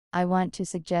I want to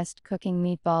suggest cooking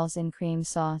meatballs in cream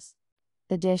sauce.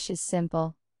 The dish is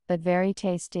simple, but very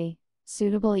tasty,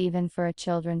 suitable even for a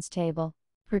children's table.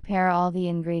 Prepare all the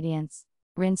ingredients.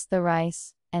 Rinse the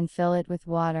rice, and fill it with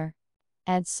water.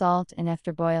 Add salt and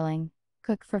after boiling,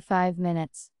 cook for 5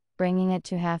 minutes, bringing it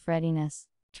to half readiness.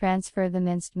 Transfer the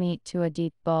minced meat to a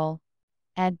deep bowl.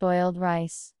 Add boiled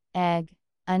rice, egg,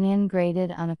 onion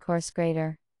grated on a coarse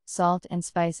grater, salt and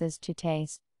spices to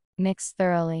taste. Mix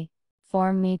thoroughly.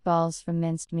 Form meatballs from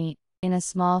minced meat. In a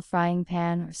small frying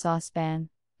pan or saucepan,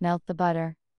 melt the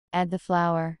butter. Add the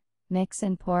flour, mix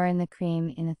and pour in the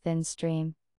cream in a thin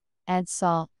stream. Add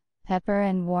salt, pepper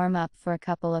and warm up for a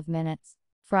couple of minutes.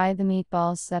 Fry the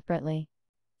meatballs separately.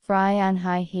 Fry on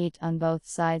high heat on both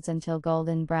sides until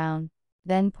golden brown.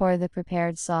 Then pour the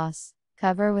prepared sauce,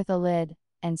 cover with a lid,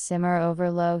 and simmer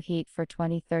over low heat for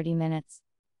 20-30 minutes.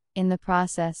 In the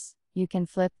process, you can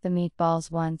flip the meatballs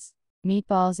once.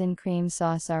 Meatballs in cream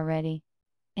sauce are ready.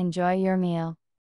 Enjoy your meal.